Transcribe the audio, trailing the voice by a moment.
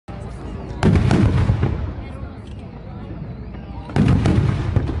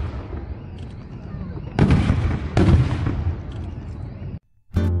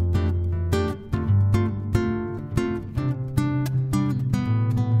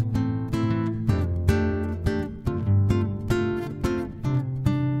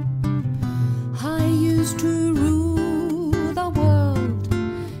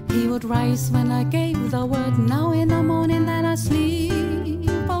nice when I gave the word. Now in the morning that I sleep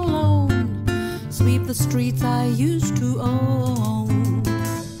alone, sweep the streets I used to own.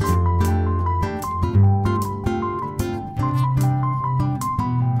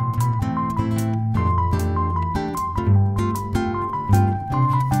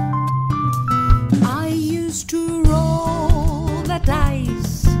 I used to roll the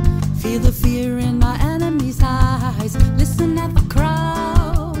dice, feel the fear in my enemy's eyes, listen at the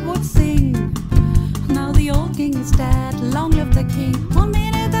crowd would sing. Now the old king is dead, long live the king. 1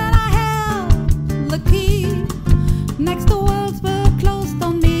 minute that I held the key, next the worlds were closed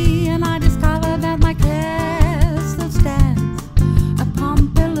on me, and I discovered that my castle stands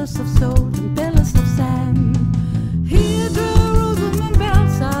upon pillars of salt and pillars of sand. Here Jerusalem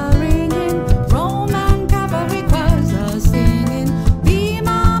bells are ringing, Roman cavalry choirs are singing. Be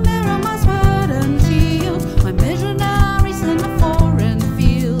my mirror, my sword and shield, my missionaries in a foreign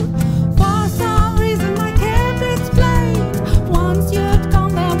field. For some reason I can't explain, once you'd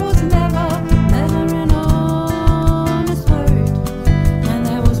gone there was never an honest word, and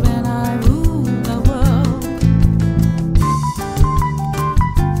that was when I ruled the world.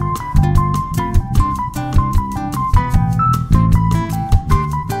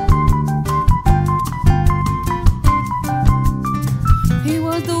 He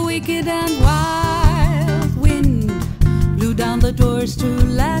was the wicked and wild wind, blew down the doors to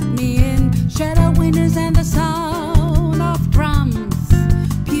let me in, shattered windows and the sound of drums.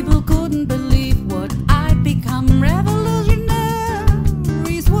 People couldn't believe what I'd become.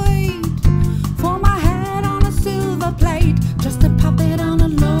 Revolutionaries wait for my head on a silver plate, just a puppet on a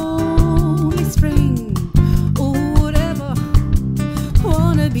lonely string. Oh, whatever,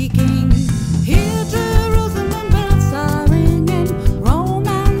 wanna be king. Here